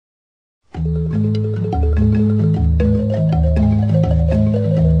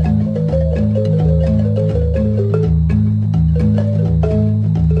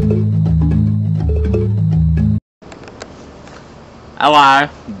Hello,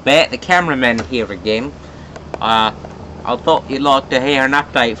 Bert the cameraman here again. I thought you'd like to hear an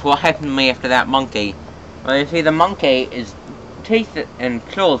update for what happened to me after that monkey. Well, you see, the monkey, his teeth and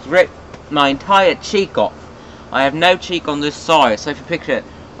claws ripped my entire cheek off. I have no cheek on this side, so if you picture it,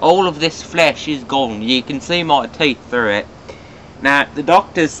 all of this flesh is gone. You can see my teeth through it. Now, the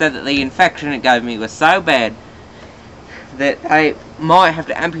doctors said that the infection it gave me was so bad that they might have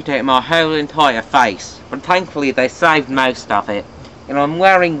to amputate my whole entire face. But thankfully, they saved most of it. And I'm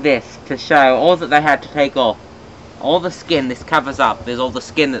wearing this to show all that they had to take off. All the skin this covers up is all the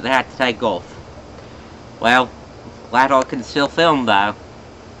skin that they had to take off. Well, glad I can still film though.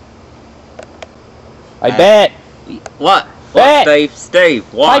 I bet. What? Bet. What, Steve?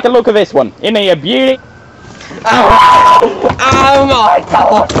 What? Take a look at this one. Isn't he a beauty? Oh my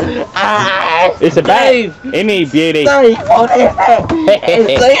god! It's a bat. Isn't he beauty? Steve, what is it?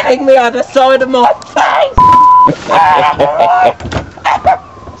 It's eating me on the side of my face!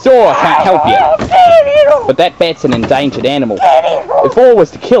 Sure, I can't help you, but that bat's an endangered animal. If I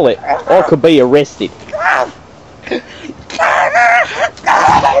was to kill it, I could be arrested. It's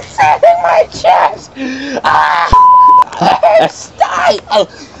in my chest!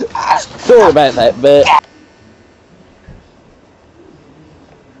 Sorry about that, but...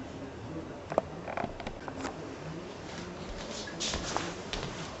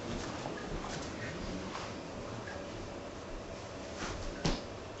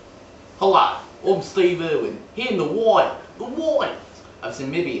 Hello, I'm Steve Irwin, here in the wilds of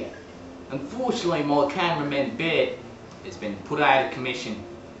Namibia. Unfortunately, my cameraman Bert has been put out of commission.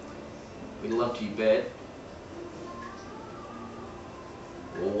 We loved you, Bert.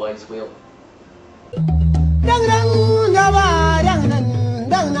 Always will.